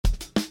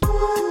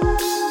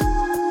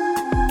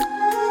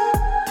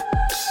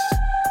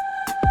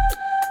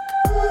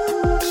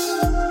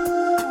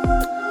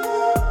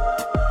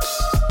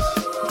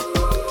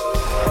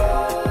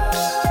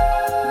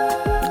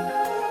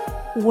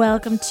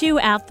Welcome to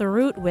At the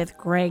Root with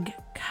Greg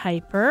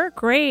Kuiper.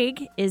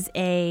 Greg is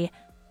a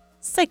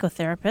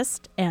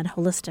psychotherapist and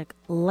holistic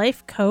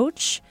life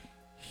coach.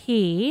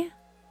 He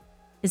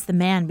is the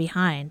man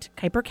behind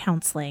Kuiper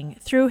Counseling.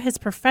 Through his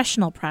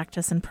professional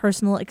practice and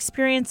personal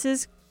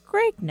experiences,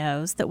 Greg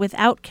knows that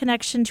without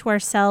connection to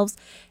ourselves,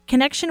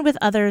 connection with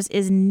others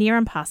is near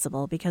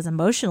impossible because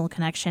emotional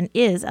connection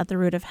is at the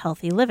root of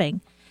healthy living.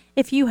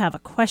 If you have a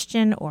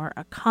question or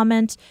a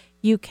comment,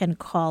 you can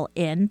call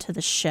in to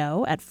the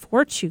show at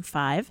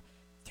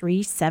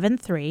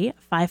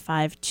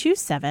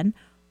 425-373-5527,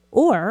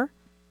 or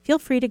feel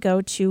free to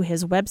go to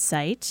his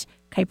website,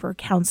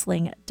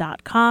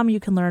 kuipercounseling.com. You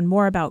can learn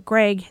more about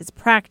Greg, his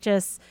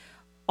practice,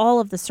 all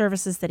of the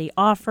services that he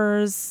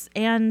offers,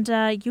 and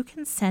you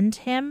can send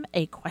him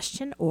a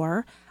question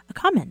or a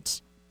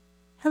comment.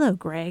 Hello,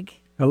 Greg.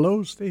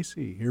 Hello,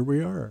 Stacy. Here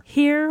we are.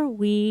 Here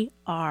we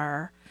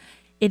are.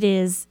 It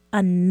is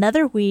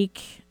another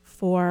week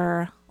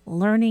for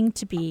learning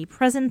to be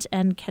present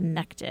and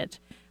connected,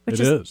 which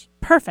is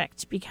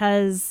perfect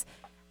because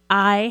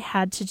I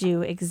had to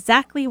do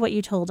exactly what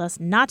you told us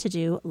not to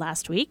do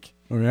last week.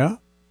 Oh, yeah?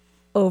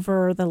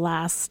 Over the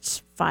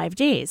last 5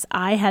 days.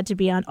 I had to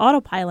be on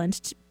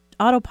autopilot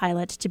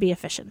to be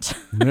efficient.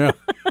 Yeah.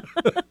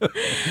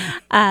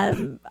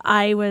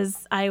 I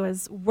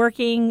was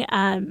working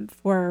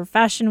for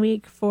Fashion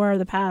Week for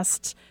the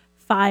past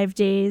 5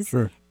 days.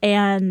 Sure.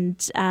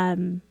 And,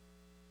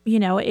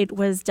 it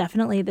was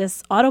definitely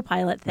this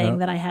autopilot thing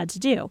that I had to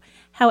do.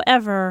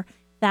 However,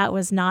 that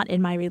was not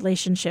in my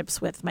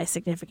relationships with my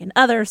significant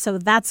other, so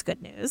that's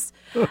good news.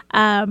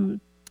 And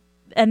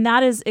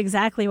that is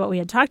exactly what we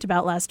had talked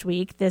about last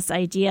week, this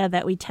idea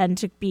that we tend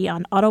to be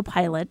on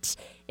autopilot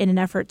in an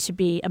effort to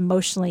be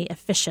emotionally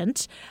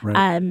efficient.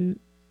 Right.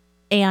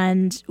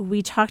 And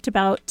we talked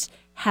about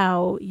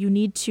how you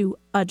need to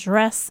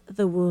address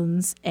the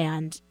wounds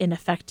and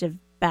ineffective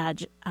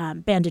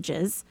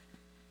bandages.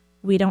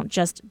 We don't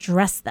just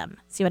dress them.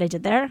 See what I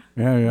did there?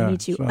 Yeah. We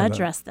need to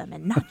address them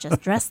and not just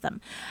dress them.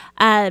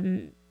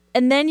 And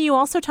then you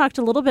also talked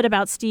a little bit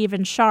about Steve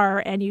and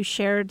Shar, and you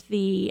shared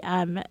the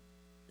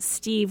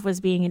Steve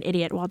was being an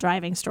idiot while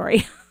driving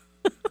story.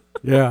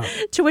 Yeah.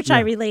 To which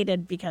I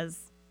related because,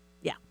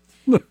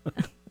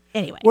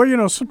 Anyway.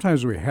 Well,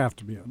 sometimes we have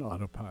to be on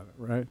autopilot,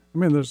 right? I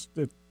mean,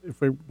 if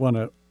we want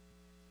to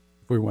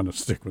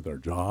stick with our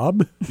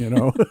job,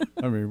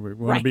 I mean, we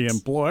want to be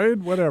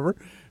employed, whatever.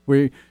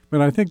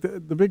 But I think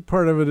the big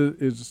part of it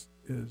is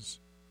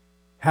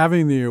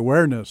having the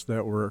awareness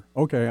that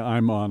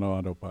I'm on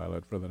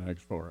autopilot for the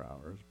next 4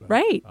 hours. But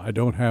right. I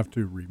don't have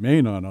to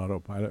remain on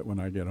autopilot when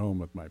I get home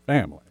with my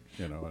family.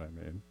 You know what I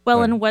mean?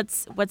 Well, and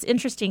what's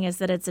interesting is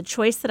that it's a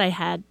choice that I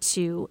had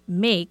to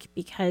make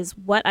because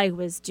what I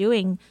was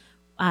doing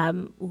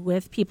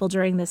with people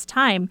during this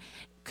time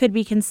could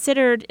be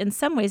considered in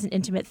some ways an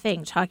intimate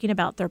thing, talking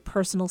about their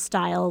personal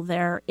style,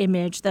 their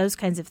image, those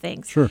kinds of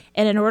things. Sure.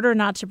 And in order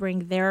not to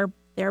bring their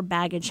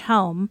baggage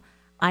home,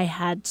 I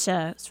had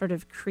to sort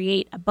of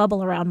create a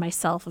bubble around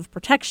myself of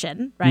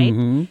protection, right?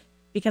 Mm-hmm.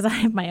 Because I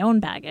have my own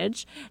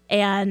baggage,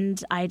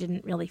 and I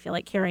didn't really feel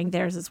like carrying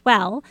theirs as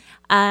well.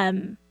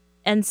 And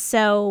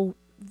so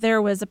there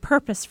was a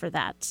purpose for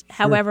that. Sure.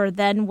 However,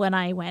 then when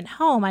I went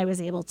home, I was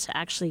able to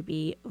actually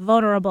be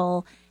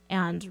vulnerable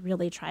and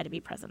really try to be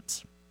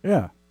present.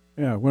 Yeah.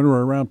 When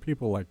we're around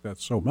people like that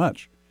so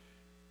much,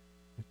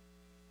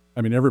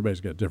 I mean,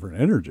 everybody's got different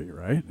energy,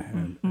 right?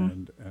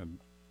 And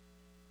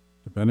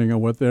depending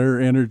on what their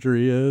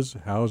energy is,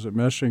 how is it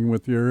meshing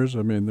with yours?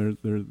 I mean,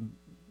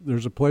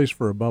 there's a place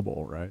for a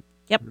bubble, right?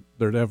 Yep.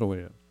 There definitely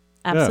is.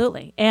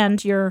 Absolutely. Yeah.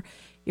 And your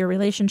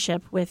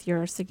relationship with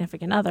your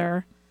significant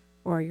other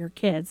or your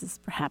kids is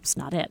perhaps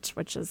not it,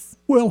 which is...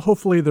 Well,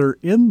 hopefully they're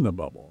in the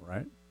bubble,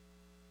 right?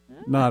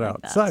 Not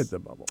outside the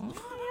bubble. Oh,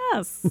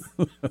 yes.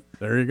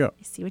 There you go.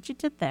 You see what you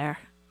did there.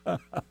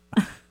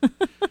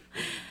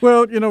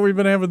 Well, we've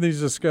been having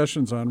these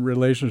discussions on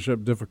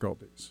relationship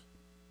difficulties,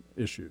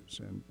 issues,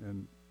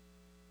 and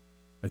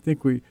I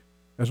think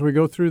as we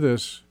go through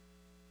this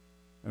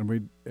and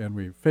we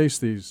face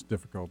these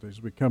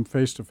difficulties, we come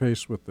face to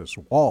face with this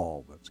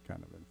wall that's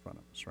kind of in front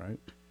of us, right?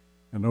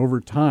 And over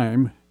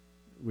time,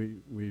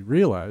 we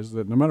realize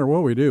that no matter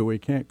what we do, we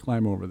can't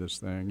climb over this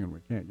thing and we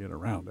can't get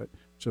around it.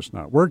 It's just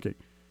not working.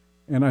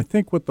 And I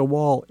think what the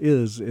wall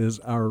is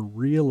our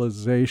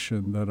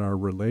realization that our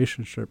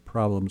relationship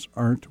problems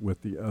aren't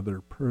with the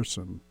other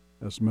person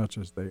as much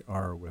as they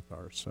are with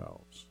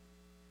ourselves.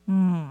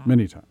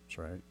 Many times,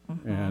 right?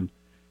 Mm-hmm.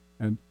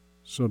 And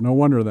so no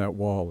wonder that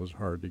wall is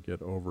hard to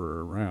get over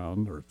or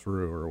around or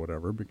through or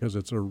whatever, because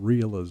it's a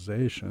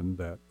realization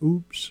that,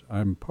 oops,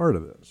 I'm part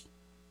of this.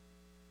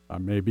 I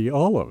may be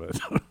all of it.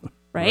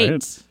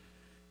 Right.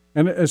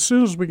 And as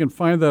soon as we can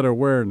find that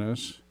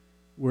awareness,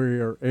 we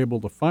are able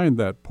to find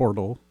that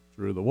portal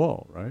through the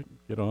wall, right?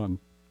 Get on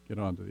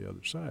to the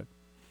other side.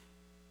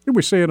 And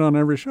we say it on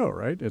every show,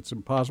 right? It's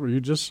impossible. You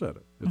just said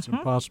it. It's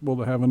impossible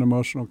to have an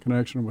emotional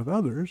connection with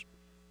others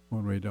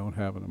when we don't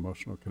have an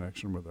emotional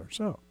connection with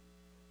ourselves.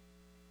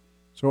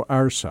 So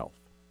ourself.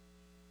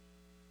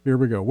 Here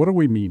we go. What do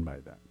we mean by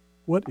that?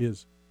 What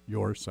is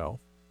yourself?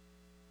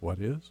 What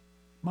is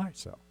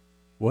myself?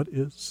 What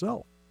is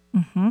self?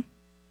 Mm-hmm.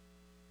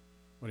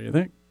 What do you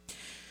think?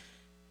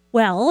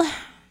 Well,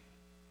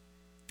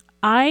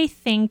 I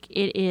think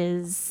it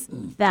is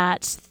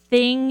that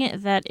thing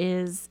that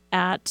is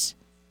at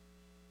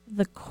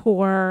the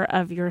core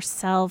of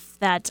yourself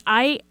that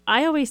I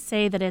always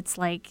say that it's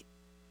like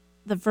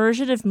the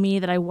version of me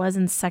that I was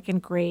in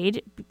second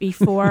grade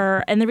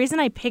before. And the reason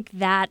I pick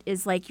that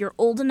is like you're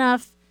old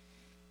enough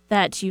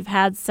that you've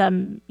had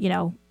some,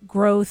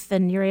 growth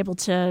and you're able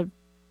to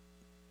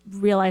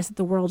realize that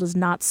the world is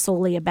not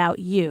solely about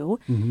you.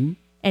 Mm-hmm.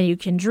 And you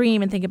can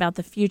dream and think about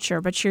the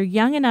future, but you're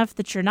young enough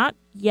that you're not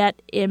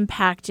yet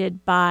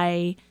impacted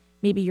by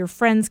maybe your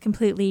friends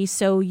completely.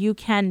 So you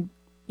can,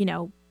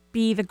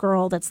 be the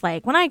girl that's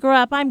like, when I grow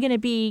up, I'm going to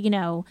be,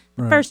 the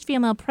Right. first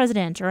female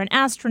president or an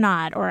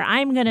astronaut, or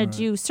I'm going to Right.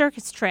 do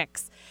circus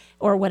tricks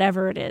or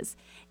whatever it is.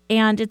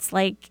 And it's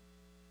like,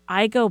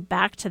 I go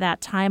back to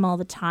that time all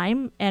the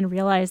time and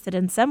realize that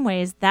in some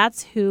ways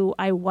that's who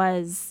I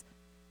was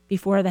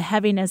before the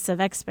heaviness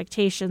of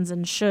expectations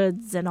and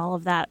shoulds and all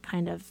of that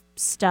kind of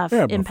stuff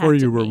Yeah, impacted before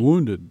you were me.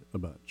 wounded a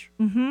bunch,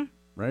 Mm-hmm.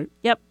 right?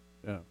 Yep.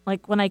 Yeah.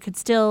 Like when I could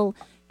still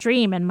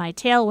dream and my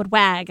tail would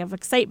wag of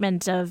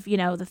excitement of,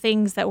 the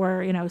things that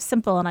were,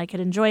 simple and I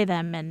could enjoy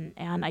them and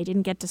I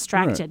didn't get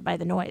distracted by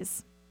the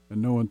noise. And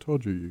no one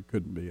told you you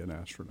couldn't be an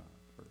astronaut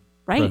or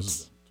Right.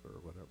 president or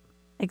whatever.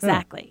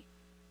 Exactly.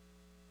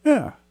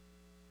 Yeah.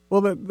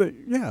 Well,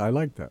 I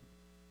like that.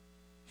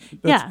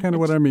 That's Yeah, kind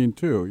of what I mean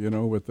too,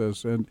 with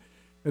this. And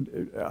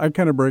I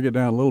kind of break it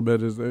down a little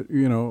bit is that,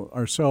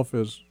 our self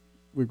is,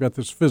 we've got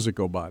this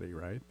physical body,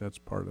 right? That's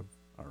part of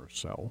our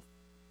self.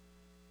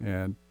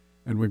 And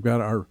we've got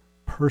our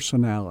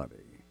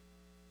personality.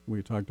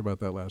 We talked about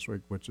that last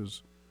week, which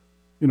is,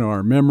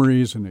 our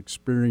memories and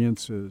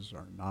experiences,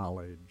 our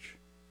knowledge,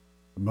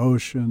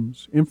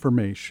 emotions,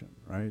 information,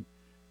 right?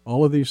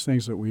 All of these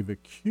things that we've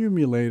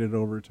accumulated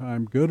over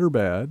time, good or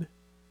bad,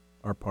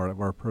 are part of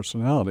our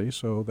personality.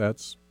 So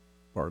that's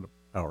part of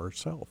our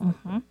self.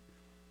 Mm-hmm.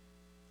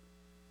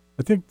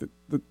 I think that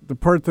the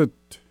part that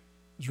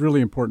is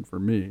really important for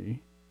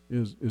me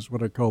is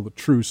what I call the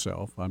true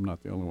self. I'm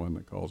not the only one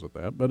that calls it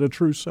that, but a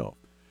true self.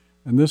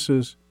 And this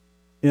is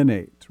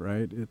innate,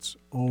 right? It's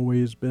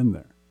always been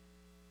there.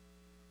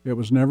 It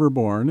was never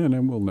born and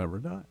it will never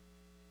die.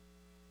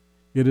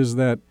 It is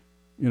that,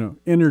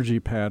 energy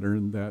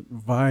pattern, that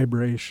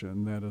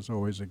vibration that has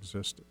always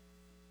existed.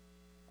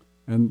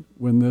 And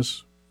when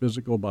this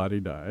physical body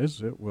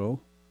dies, it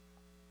will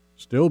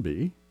still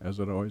be as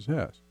it always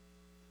has.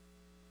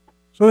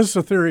 So this is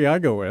a theory I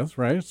go with,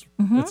 right?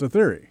 It's a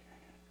theory.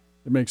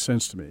 It makes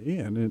sense to me,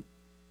 and it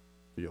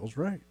feels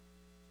right.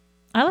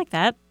 I like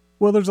that.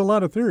 Well, there's a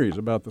lot of theories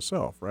about the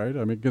self, right?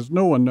 I mean, because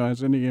no one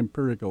has any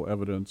empirical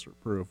evidence or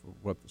proof of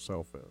what the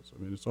self is. I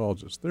mean, it's all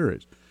just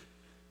theories.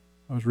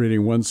 I was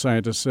reading one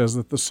scientist says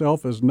that the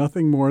self is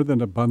nothing more than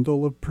a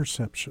bundle of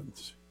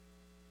perceptions.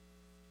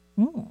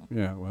 Mm.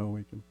 Yeah, well,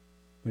 we can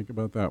think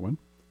about that one.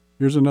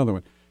 Here's another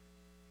one.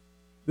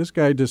 This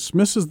guy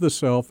dismisses the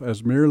self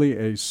as merely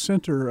a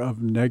center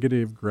of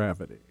negative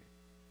gravity.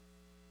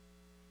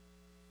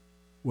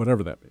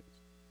 Whatever that means.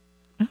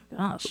 Oh,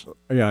 gosh.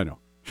 Yeah, I know.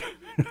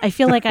 I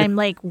feel like I'm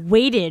like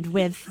weighted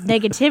with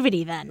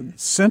negativity then.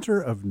 Center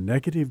of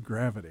negative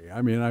gravity.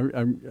 I mean,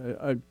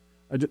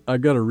 I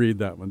got to read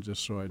that one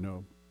just so I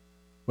know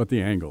what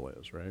the angle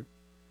is, right?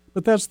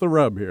 But that's the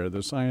rub here.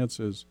 The science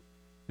is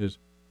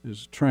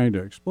trying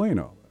to explain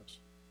all this,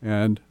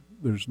 and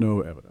there's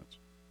no evidence.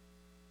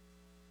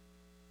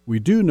 We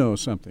do know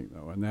something,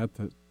 though, and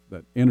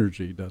that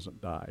energy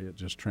doesn't die. It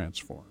just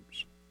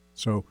transforms.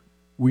 So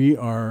we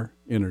are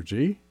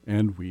energy,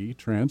 and we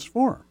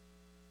transform.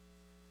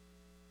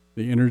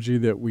 The energy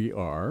that we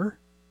are,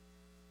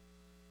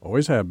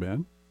 always have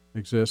been,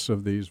 exists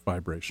of these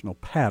vibrational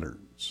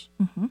patterns.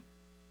 Mm-hmm.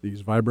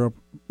 These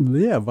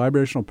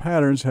vibrational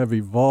patterns have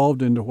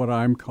evolved into what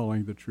I'm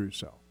calling the true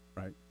self,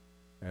 right?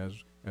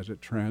 As it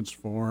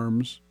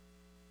transforms,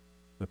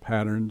 the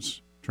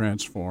patterns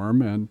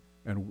transform, and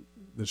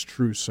this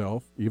true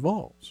self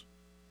evolves.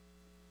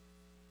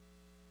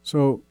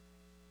 So,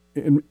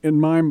 in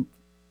my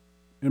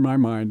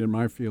mind, in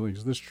my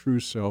feelings, this true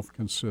self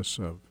consists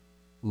of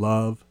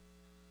love,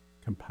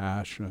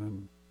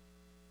 compassion,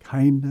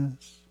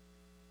 kindness,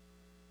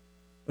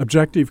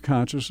 objective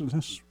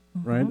consciousness,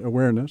 right?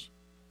 Awareness,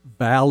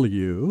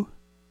 value,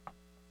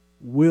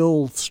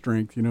 will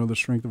strength, the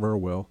strength of our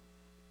will,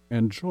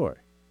 and joy.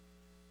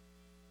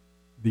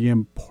 The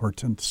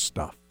important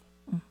stuff,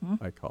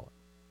 I call it.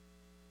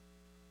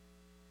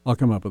 I'll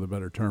come up with a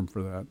better term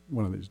for that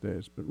one of these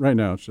days. But right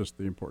now, it's just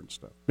the important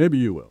stuff. Maybe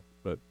you will.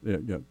 But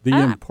the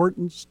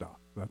important stuff.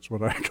 That's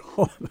what I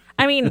call it.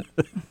 I mean,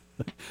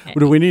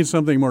 Do we need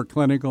something more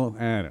clinical?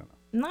 I don't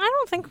know. no, I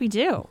don't think we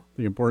do.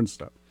 The important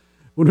stuff.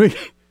 When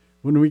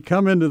we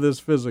come into this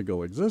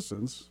physical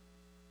existence,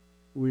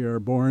 we are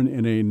born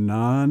in a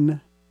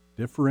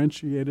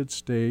non-differentiated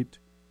state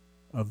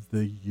of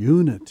the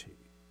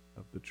unity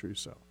of the true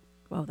self.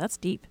 Whoa, that's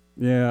deep.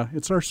 Yeah,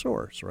 it's our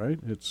source, right?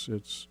 It's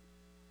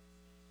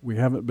we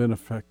haven't been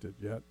affected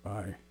yet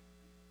by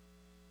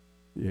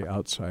the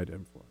outside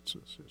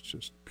influences. It's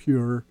just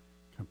pure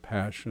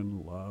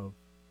compassion, love,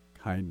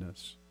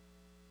 kindness.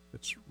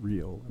 It's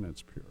real and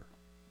it's pure.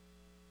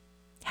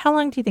 How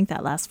long do you think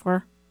that lasts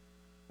for?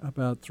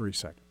 About 3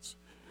 seconds.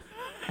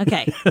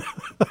 Okay.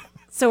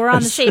 So we're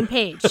on the same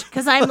page.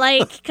 Because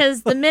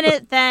the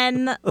minute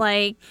then,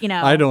 I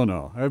don't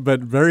know,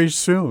 but very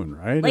soon,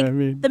 right?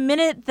 The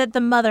minute that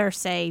the mother,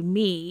 say,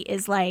 me,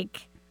 is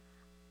like,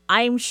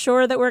 I'm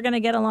sure that we're going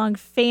to get along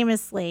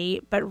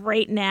famously, but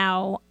right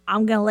now,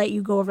 I'm going to let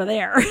you go over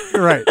there.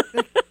 Right.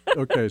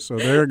 Okay, so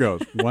there it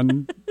goes.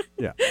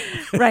 Yeah.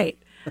 Right.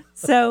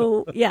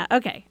 So, yeah,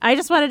 okay. I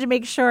just wanted to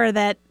make sure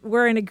that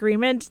we're in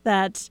agreement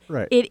that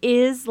it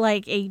is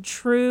like a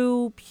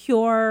true,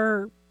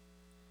 pure,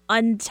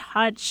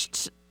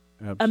 untouched,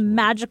 a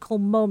magical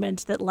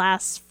moment that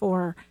lasts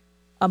for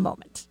a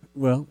moment.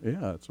 Well,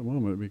 yeah, it's a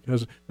moment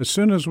because as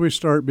soon as we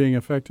start being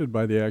affected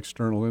by the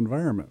external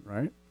environment,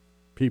 right?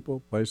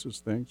 People, places,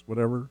 things,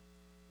 whatever.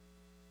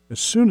 As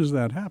soon as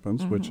that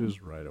happens, which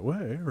is right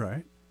away,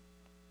 right?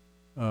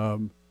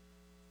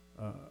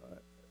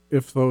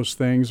 If those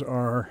things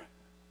are,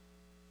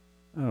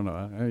 I don't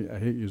know, I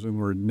hate using the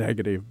word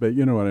negative, but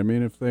you know what I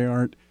mean? If they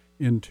aren't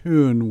in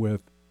tune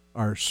with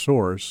our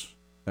source,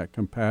 that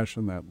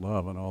compassion, that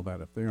love, and all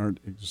that, if they aren't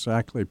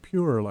exactly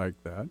pure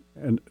like that,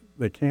 and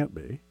they can't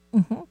be,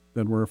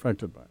 then we're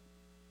affected by it.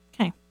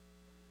 Okay.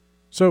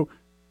 So,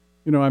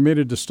 I made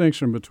a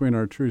distinction between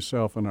our true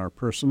self and our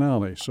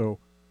personality. So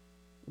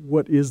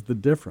what is the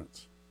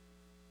difference?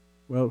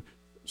 Well,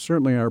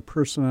 certainly our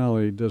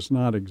personality does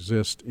not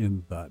exist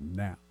in the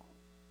now,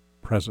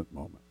 present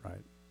moment,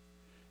 right?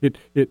 It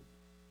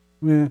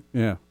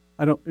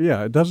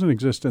doesn't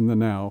exist in the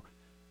now,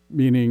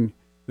 meaning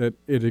that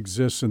it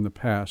exists in the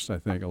past, I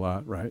think, a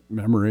lot, right?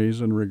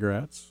 Memories and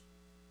regrets.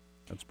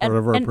 That's part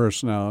of our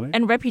personality.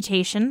 And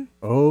reputation.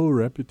 Oh,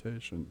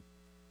 reputation.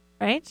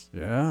 Right?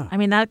 Yeah. I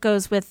mean, that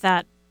goes with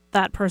that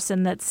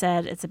person that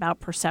said it's about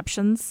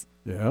perceptions.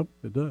 Yep,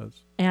 it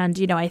does. And,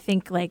 I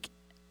think,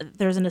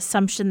 there's an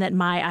assumption that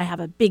I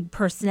have a big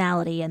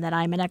personality and that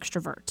I'm an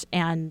extrovert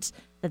and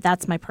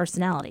that's my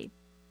personality.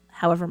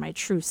 However, my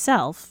true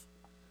self,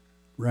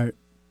 right,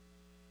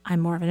 I'm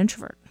more of an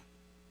introvert.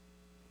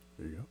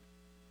 There you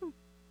go.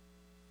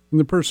 And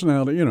the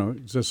personality,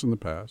 exists in the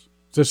past.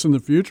 Exists in the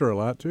future a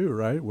lot too,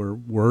 right? Where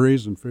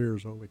worries and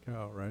fears, holy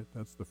cow, right?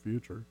 That's the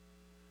future.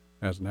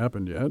 Hasn't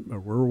happened yet,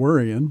 but we're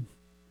worrying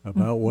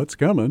about what's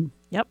coming.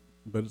 Yep.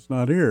 But it's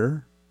not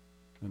here.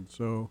 And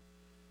so,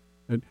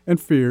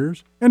 and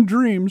fears and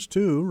dreams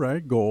too,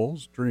 right?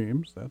 Goals,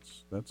 dreams,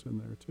 that's in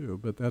there too.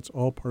 But that's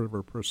all part of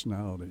our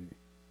personality.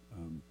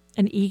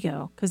 And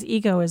ego, because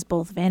ego is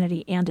both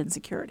vanity and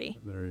insecurity.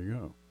 There you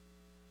go.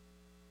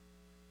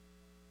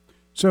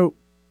 So,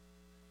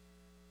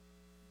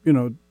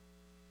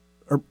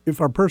 if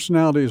our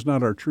personality is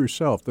not our true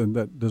self, then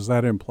does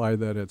that imply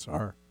that it's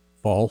our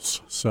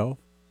false self?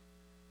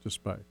 Just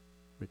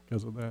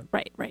because of that?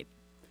 Right.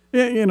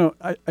 Yeah,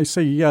 I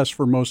say yes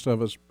for most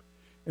of us.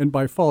 And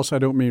by false, I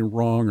don't mean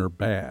wrong or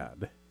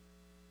bad.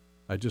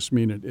 I just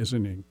mean it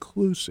isn't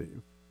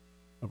inclusive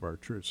of our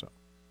true self.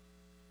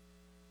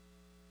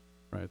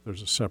 Right?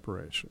 There's a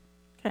separation.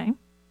 Okay.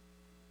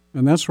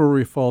 And that's where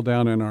we fall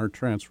down in our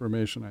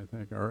transformation, I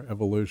think, our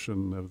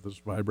evolution of this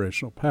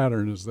vibrational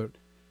pattern is that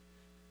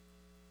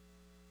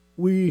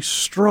we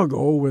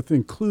struggle with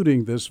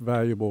including this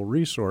valuable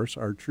resource,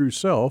 our true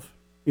self,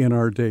 in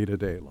our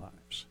day-to-day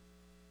lives.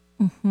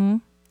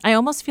 I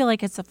almost feel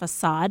like it's a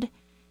facade,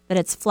 that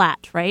it's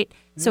flat, right?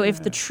 Yeah. So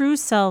if the true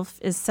self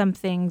is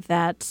something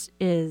that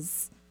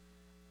is,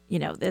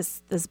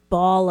 this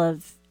ball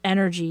of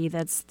energy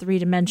that's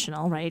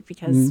three-dimensional, right?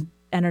 Because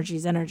energy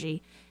is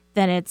energy.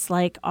 Then it's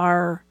like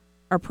our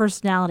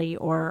personality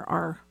or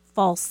our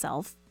false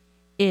self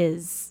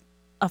is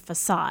a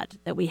facade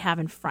that we have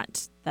in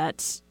front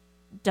that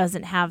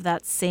doesn't have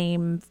that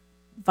same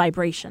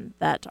vibration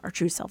that our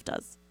true self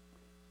does.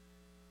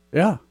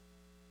 Yeah.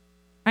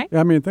 Right? Yeah,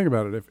 I mean, think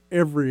about it. If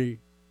every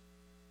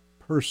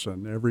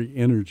person, every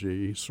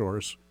energy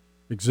source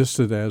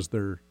existed as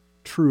their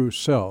true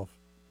self,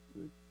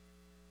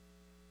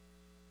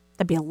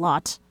 that'd be a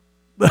lot.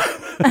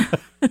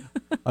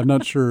 I'm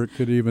not sure it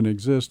could even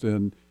exist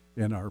in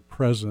our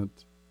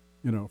present,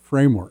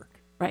 framework.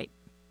 Right.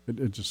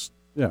 It just,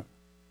 it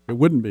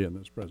wouldn't be in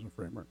this present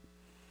framework.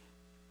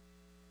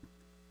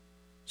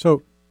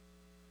 So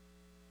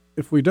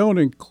if we don't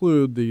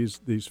include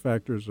these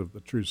factors of the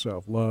true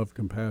self, love,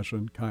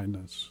 compassion,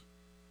 kindness,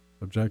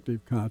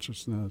 objective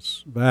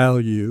consciousness,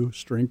 value,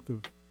 strength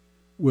of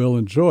will,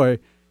 and joy,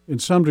 in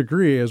some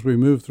degree, as we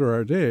move through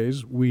our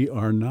days, we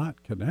are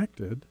not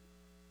connected,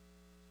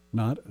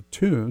 not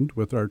attuned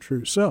with our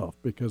true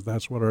self, because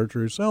that's what our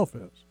true self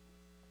is.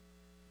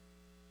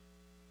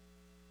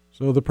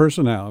 So the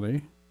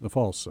personality, the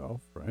false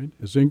self, right,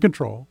 is in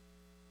control,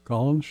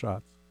 calling the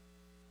shots.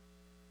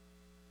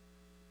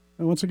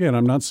 And once again,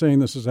 I'm not saying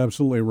this is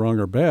absolutely wrong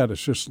or bad.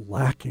 It's just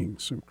lacking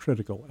some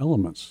critical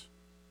elements.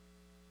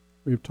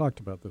 We've talked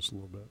about this a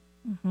little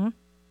bit.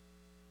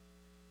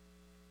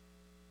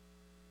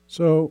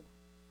 So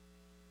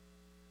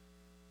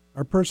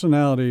our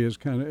personality is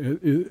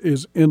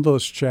is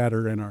endless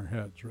chatter in our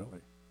heads,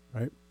 really,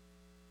 right?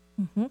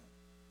 Mm-hmm.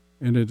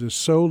 And it is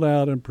so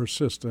loud and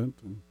persistent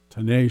and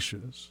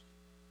tenacious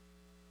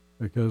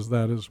because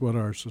that is what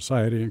our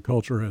society and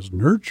culture has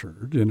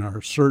nurtured in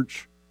our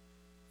search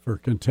for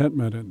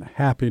contentment and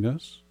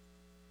happiness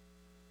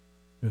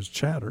is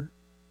chatter.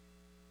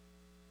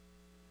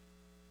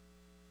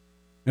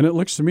 And it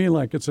looks to me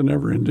like it's a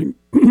never-ending,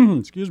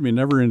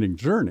 never-ending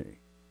journey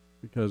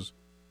because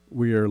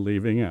we are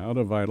leaving out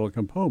a vital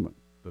component,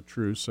 the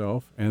true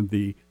self and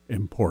the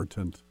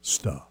important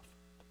stuff.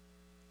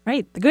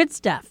 Right, the good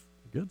stuff.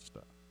 The good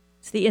stuff.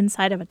 It's the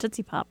inside of a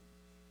Tootsie Pop.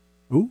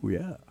 Ooh,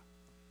 yeah.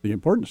 The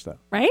important stuff.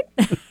 Right?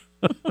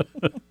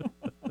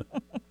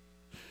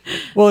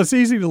 Well, it's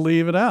easy to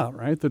leave it out,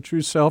 right? The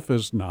true self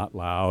is not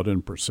loud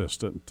and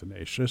persistent and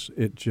tenacious.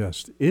 It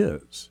just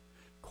is,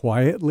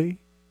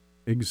 quietly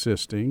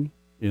existing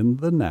in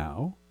the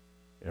now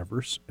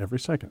every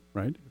second,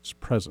 right? It's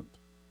present.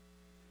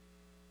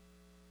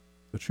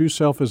 The true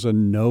self is a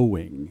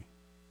knowing,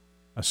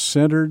 a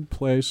centered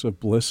place of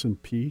bliss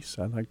and peace.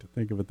 I like to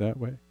think of it that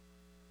way.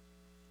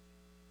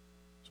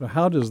 So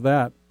how does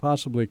that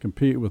possibly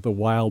compete with the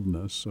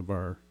wildness of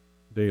our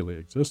daily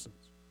existence?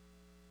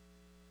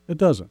 It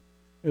doesn't.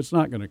 It's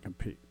not going to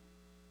compete.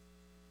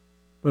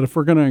 But if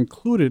we're going to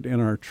include it in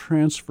our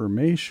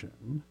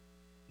transformation,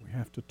 we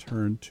have to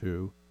turn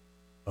to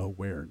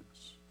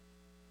awareness.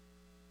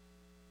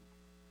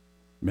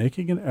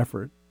 Making an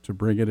effort to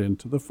bring it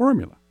into the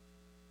formula.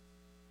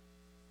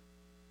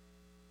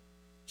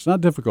 It's not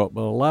difficult,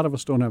 but a lot of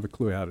us don't have a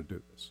clue how to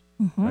do this,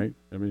 right?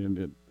 I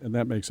mean, and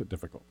that makes it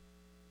difficult.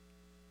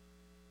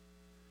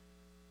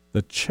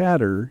 The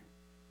chatter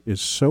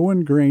is so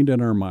ingrained in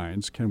our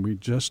minds, can we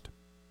just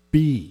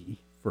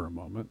be for a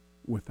moment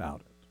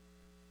without it?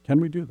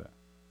 Can we do that,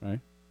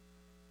 right?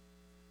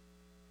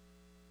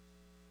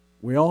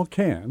 We all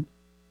can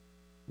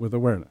with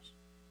awareness.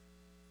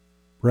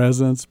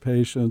 Presence,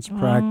 patience,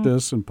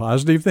 practice, and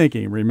positive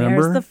thinking.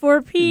 Remember? There's the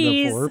 4 Ps.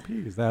 The 4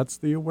 Ps. That's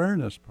the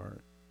awareness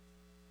part.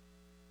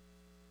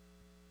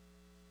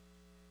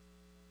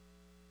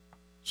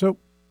 So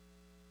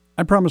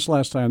I promised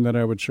last time that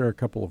I would share a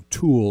couple of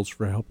tools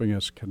for helping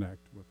us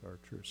connect with our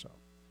true self.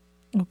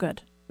 Oh,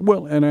 good.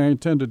 Well, and I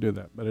intend to do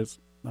that, but it's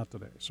not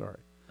today. Sorry.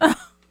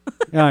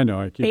 Yeah, I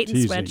know. I keep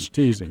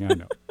teasing. I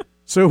know.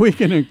 So we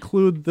can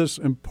include this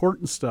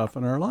important stuff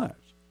in our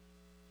lives.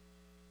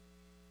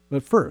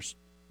 But first,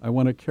 I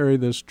want to carry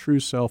this true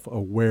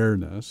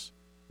self-awareness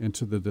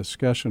into the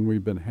discussion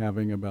we've been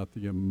having about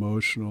the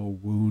emotional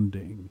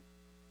wounding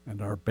and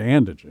our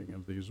bandaging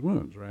of these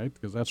wounds, right?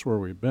 Because that's where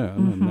we've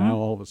been, and now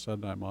all of a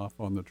sudden I'm off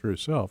on the true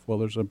self. Well,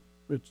 there's a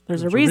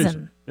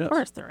reason. Yes. Of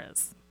course there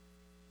is.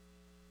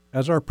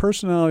 As our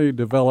personality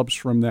develops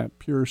from that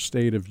pure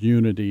state of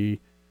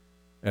unity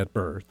at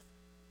birth,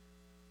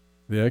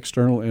 the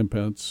external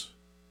inputs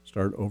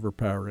start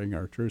overpowering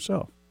our true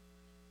self.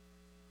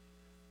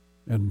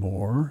 And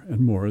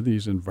more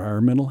these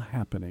environmental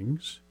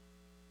happenings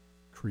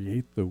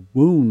create the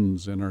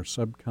wounds in our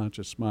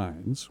subconscious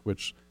minds,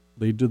 which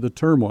lead to the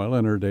turmoil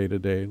in our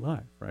day-to-day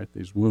life, right?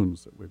 These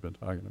wounds that we've been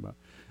talking about.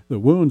 The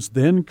wounds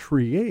then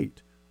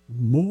create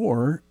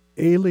more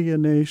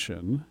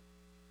alienation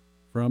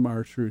from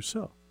our true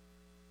self,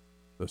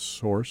 the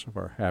source of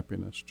our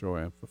happiness, joy,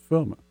 and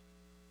fulfillment.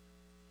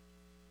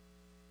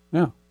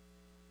 Now,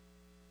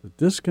 the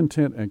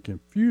discontent and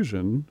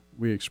confusion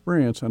we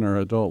experience in our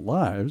adult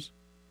lives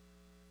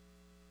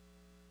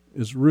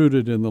is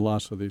rooted in the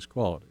loss of these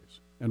qualities,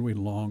 and we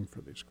long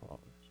for these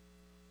qualities.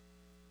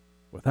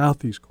 Without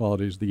these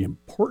qualities, the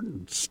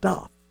important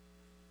stuff,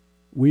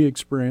 we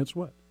experience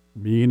what?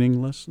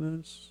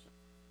 Meaninglessness,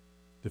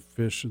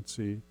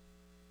 deficiency,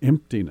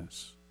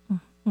 emptiness,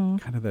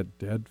 kind of that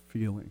dead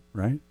feeling,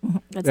 right?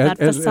 It's that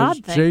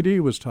facade as thing.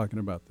 JD was talking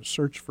about, the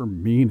search for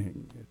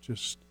meaning. It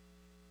just,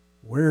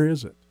 where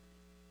is it?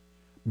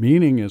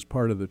 Meaning is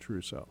part of the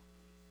true self.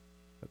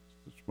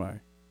 That's my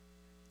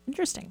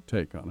Interesting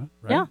take on it,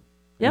 right? Yeah.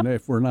 Yep. And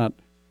if we're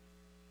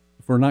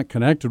not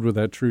connected with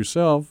that true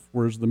self,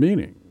 where's the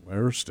meaning?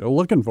 We're still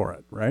looking for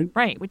it, right?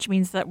 Right, which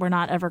means that we're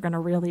not ever going to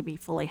really be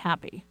fully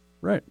happy.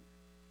 Right.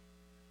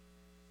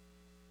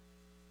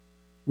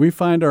 We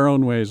find our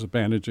own ways of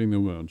bandaging the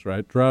wounds,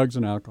 right? Drugs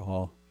and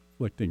alcohol,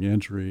 inflicting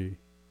injury,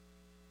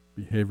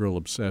 behavioral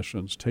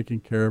obsessions,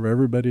 taking care of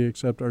everybody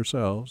except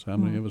ourselves. How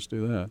many of us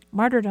do that?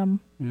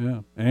 Martyrdom.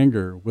 Yeah.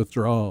 Anger,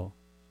 withdrawal,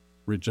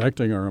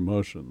 rejecting our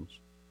emotions.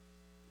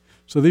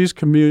 So these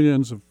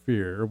communions of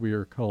fear we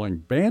are calling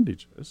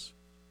bandages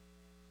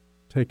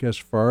take us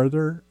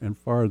farther and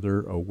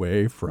farther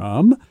away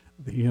from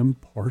the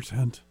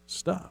important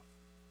stuff.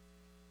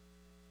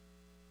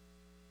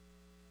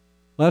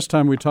 Last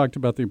time we talked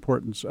about the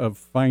importance of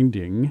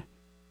finding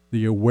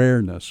the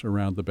awareness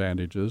around the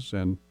bandages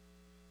and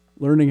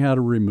learning how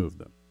to remove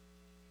them.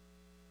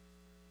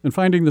 And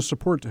finding the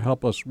support to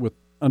help us with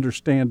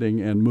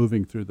understanding and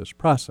moving through this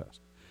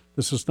process.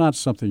 This is not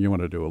something you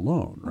want to do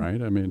alone,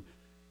 right? I mean,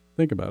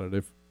 think about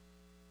it.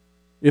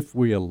 if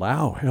we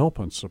allow help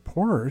and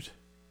support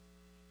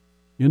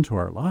into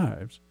our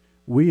lives,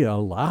 we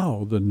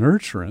allow the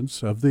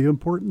nurturance of the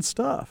important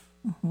stuff.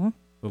 Mm-hmm.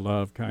 The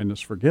love,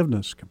 kindness,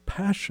 forgiveness,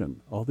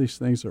 compassion, all these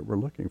things that we're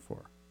looking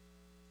for.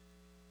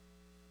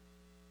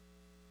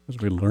 As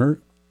we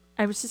learn.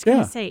 I was just going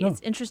to Yeah, say, no.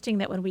 it's interesting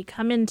that when we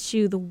come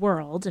into the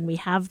world and we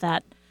have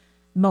that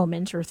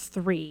moment or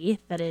three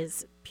that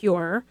is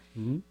pure,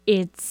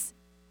 it's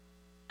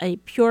a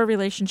pure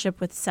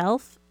relationship with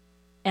self,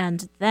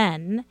 and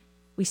then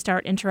we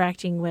start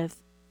interacting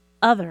with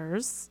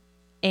others,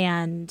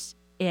 and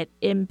it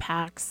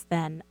impacts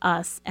then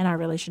us and our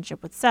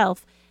relationship with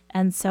self.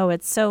 And so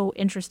it's so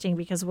interesting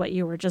because what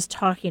you were just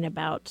talking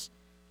about,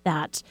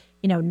 that,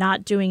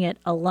 not doing it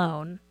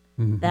alone,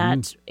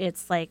 that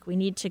it's like we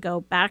need to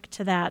go back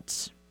to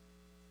that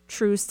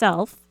true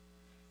self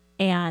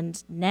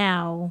and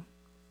now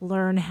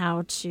learn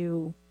how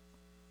to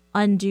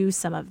undo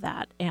some of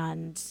that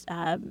and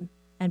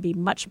be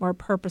much more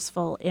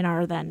purposeful in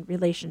our then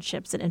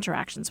relationships and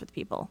interactions with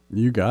people.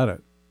 You got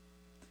it.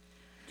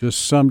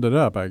 Just summed it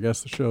up. I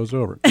guess the show's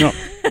over. No.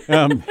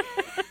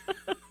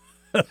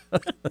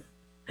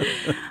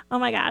 Oh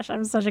my gosh,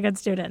 I'm such a good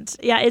student.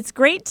 Yeah, it's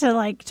great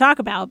to talk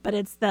about, but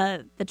it's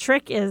the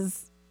trick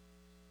is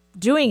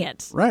doing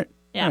it. Right.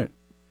 Yeah. Right.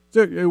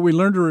 So we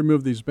learn to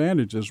remove these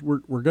bandages.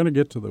 We're going to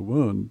get to the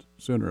wound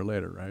sooner or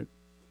later, right?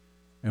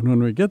 And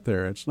when we get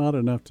there, it's not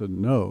enough to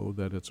know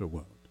that it's a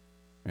wound.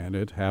 And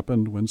it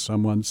happened when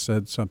someone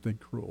said something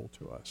cruel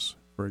to us,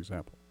 for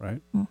example,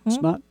 right? Mm-hmm.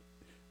 It's not,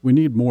 we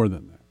need more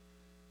than that.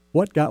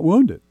 What got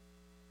wounded,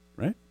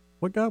 right?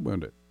 What got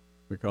wounded?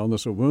 We call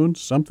this a wound.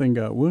 Something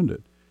got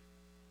wounded.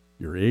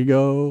 Your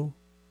ego,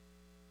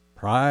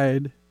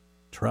 pride,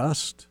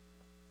 trust,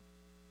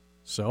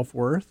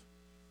 self-worth?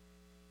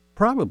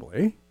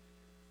 Probably.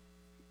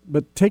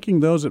 But taking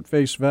those at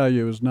face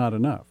value is not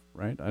enough,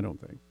 right? I don't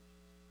think.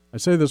 I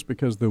say this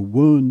because the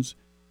wounds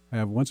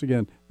have, once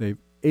again, they've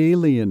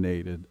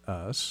alienated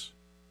us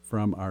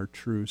from our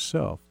true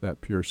self,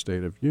 that pure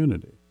state of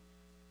unity.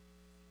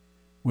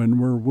 When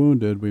we're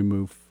wounded, we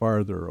move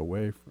farther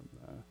away from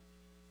that.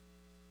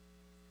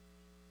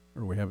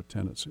 Or we have a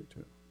tendency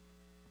to.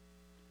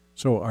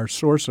 So our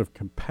source of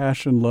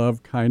compassion,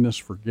 love, kindness,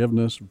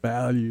 forgiveness,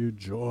 value,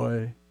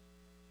 joy,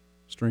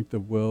 strength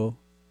of will,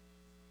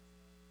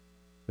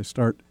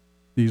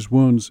 these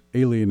wounds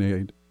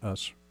alienate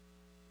us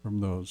from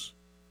those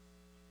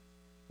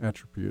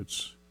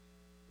attributes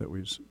that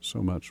we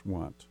so much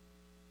want.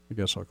 I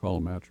guess I'll call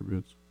them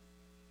attributes.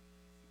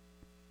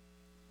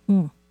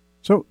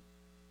 So,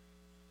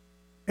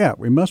 yeah,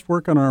 we must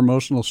work on our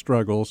emotional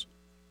struggles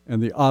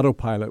and the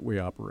autopilot we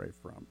operate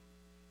from.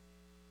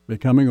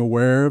 Becoming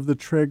aware of the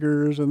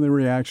triggers and the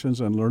reactions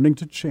and learning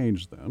to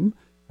change them,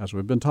 as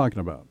we've been talking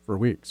about for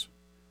weeks.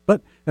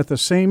 But at the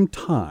same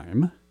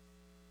time,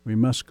 we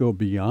must go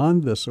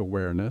beyond this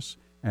awareness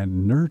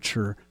and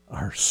nurture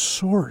our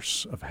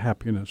source of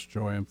happiness,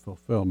 joy, and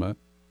fulfillment,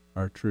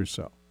 our true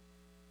self.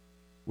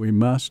 We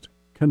must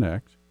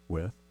connect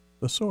with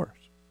the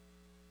source.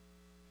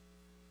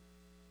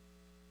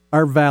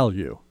 Our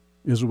value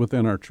is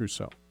within our true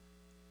self.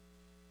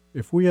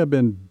 If we have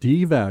been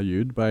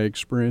devalued by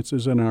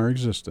experiences in our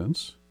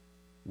existence,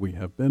 we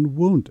have been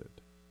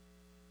wounded.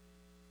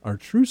 Our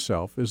true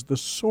self is the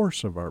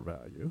source of our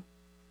value.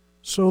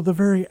 So the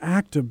very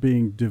act of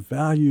being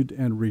devalued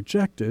and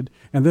rejected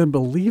and then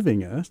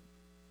believing it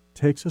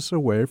takes us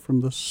away from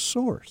the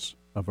source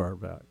of our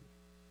value.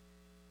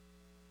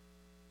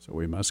 So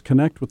we must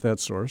connect with that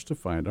source to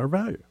find our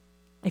value.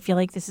 I feel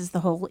like this is the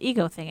whole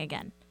ego thing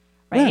again,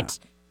 right?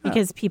 Yeah.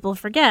 Because people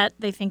forget,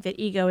 they think that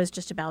ego is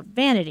just about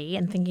vanity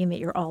and thinking that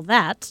you're all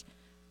that,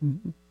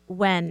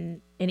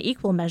 when in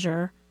equal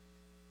measure,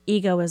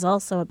 ego is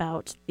also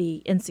about the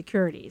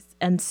insecurities.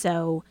 And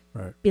so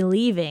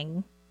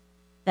believing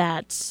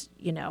that,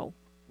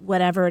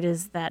 whatever it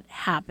is that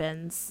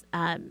happens,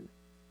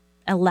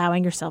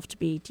 allowing yourself to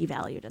be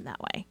devalued in that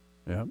way.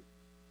 Yeah.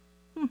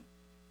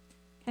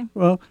 Okay.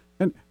 Well,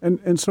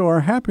 and so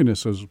our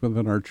happiness is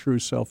within our true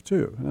self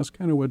too. And that's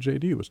kind of what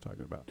JD was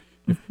talking about.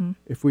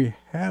 If we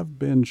have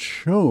been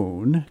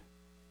shown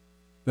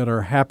that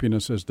our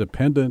happiness is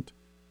dependent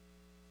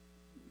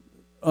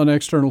on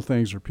external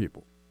things or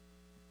people,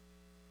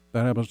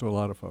 that happens to a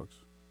lot of folks.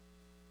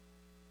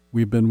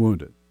 We've been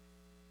wounded.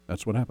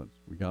 That's what happens.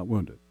 We got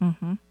wounded.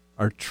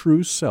 Our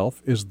true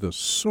self is the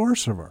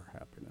source of our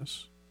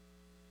happiness.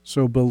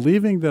 So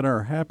believing that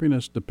our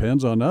happiness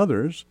depends on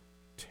others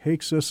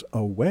takes us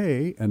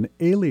away and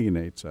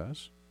alienates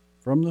us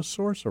from the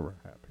source of our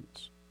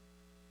happiness.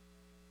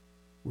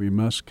 We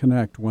must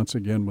connect once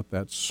again with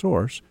that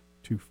source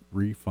to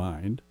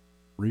refind.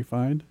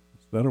 Refind?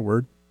 Is that a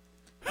word?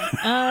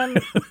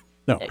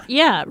 No.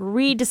 Yeah,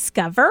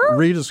 rediscover.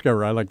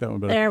 Rediscover. I like that one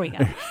better. There we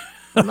go.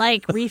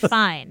 Like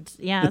refined,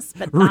 yes,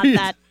 but not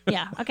that.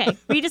 Yeah, okay.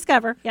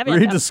 Rediscover. Yep.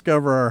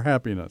 Rediscover our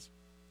happiness.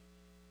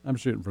 I'm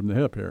shooting from the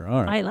hip here.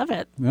 All right. I love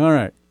it. All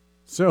right.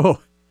 So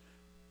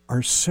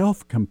our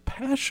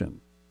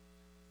self-compassion,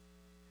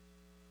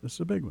 this is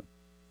a big one,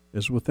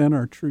 is within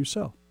our true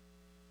self.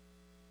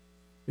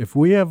 If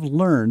we have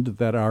learned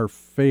that our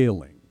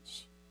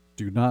failings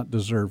do not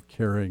deserve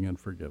caring and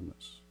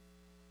forgiveness,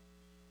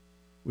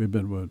 we've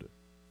been wounded.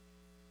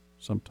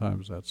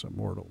 Sometimes that's a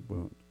mortal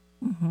wound.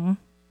 Mm-hmm.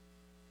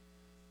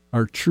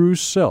 Our true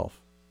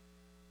self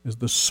is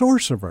the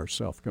source of our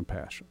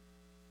self-compassion.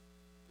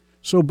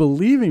 So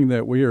believing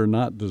that we are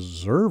not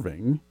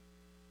deserving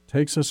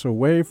takes us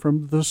away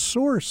from the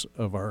source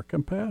of our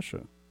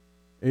compassion,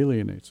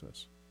 alienates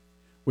us.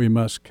 We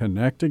must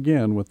connect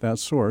again with that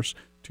source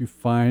to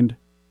find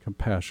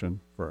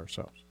compassion for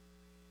ourselves.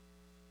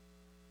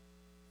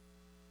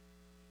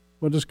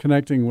 What does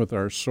connecting with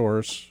our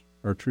source,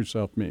 our true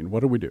self, mean?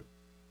 What do we do?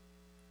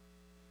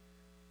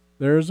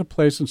 There is a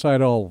place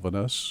inside all of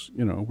us,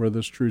 where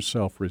this true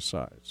self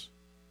resides.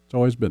 It's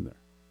always been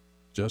there,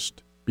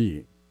 just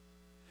being.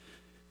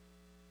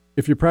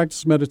 If you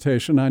practice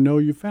meditation, I know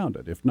you found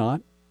it. If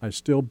not, I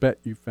still bet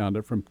you found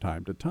it from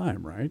time to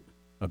time, right?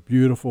 A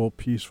beautiful,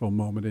 peaceful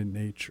moment in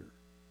nature,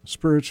 a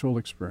spiritual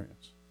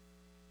experience,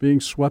 being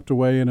swept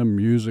away in a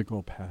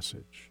musical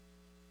passage,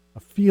 a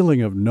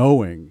feeling of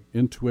knowing,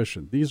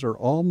 intuition. These are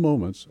all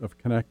moments of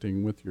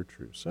connecting with your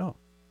true self.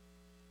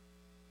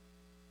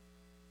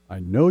 I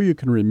know you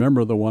can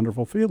remember the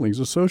wonderful feelings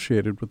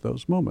associated with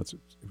those moments. It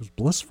was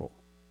blissful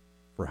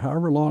for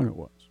however long it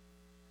was.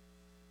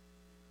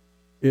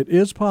 It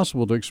is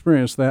possible to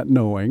experience that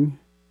knowing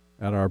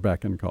at our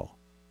beck and call.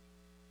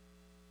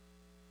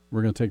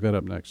 We're going to take that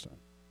up next time.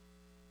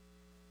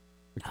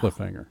 The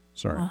cliffhanger.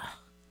 Sorry.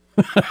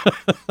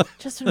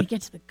 Just when we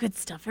get to the good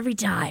stuff every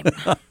time.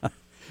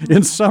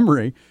 In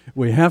summary,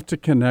 we have to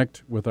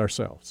connect with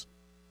ourselves,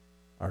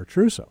 our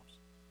true selves,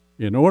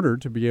 in order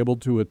to be able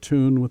to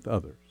attune with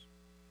others.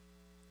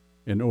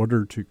 In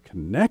order to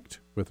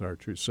connect with our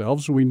true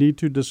selves, we need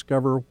to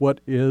discover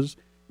what is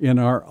in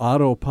our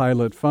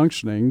autopilot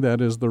functioning that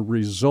is the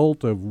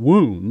result of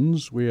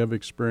wounds we have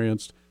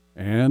experienced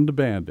and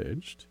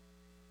bandaged.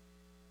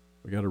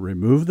 We got to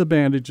remove the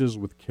bandages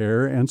with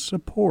care and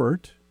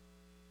support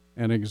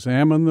and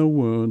examine the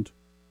wound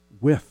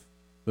with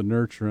the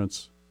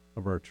nurturance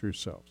of our true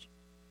selves.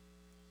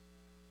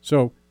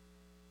 So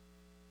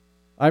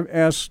I've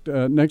asked,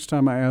 next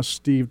time I ask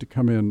Steve to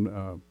come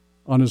in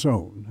on his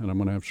own, and I'm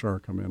going to have Shar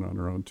come in on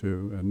her own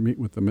too and meet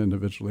with them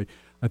individually.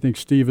 I think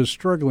Steve is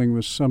struggling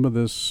with some of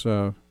this,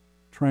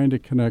 trying to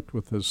connect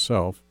with his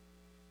self,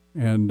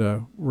 and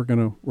we're going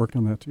to work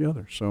on that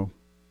together. So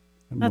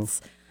we'll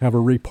have a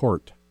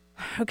report.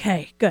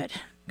 Okay, good,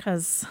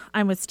 because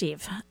I'm with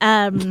Steve.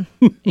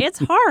 It's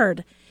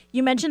hard.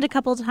 You mentioned a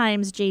couple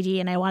times JD,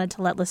 and I wanted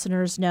to let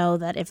listeners know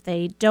that if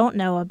they don't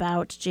know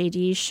about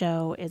JD's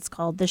show, it's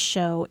called This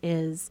Show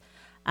Is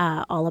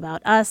All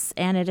About Us,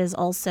 and it's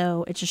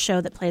a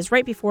show that plays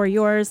right before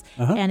yours,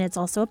 and it's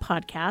also a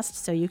podcast,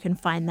 so you can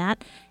find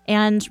that.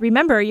 And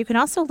remember, you can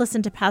also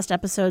listen to past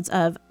episodes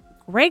of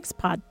Greg's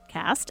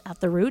podcast, At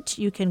the Root.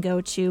 You can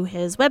go to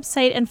his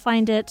website and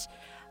find it,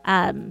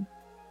 and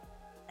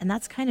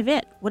that's kind of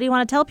it. What do you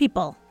want to tell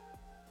people?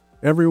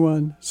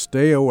 Everyone,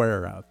 stay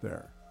aware out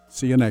there.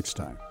 See you next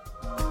time.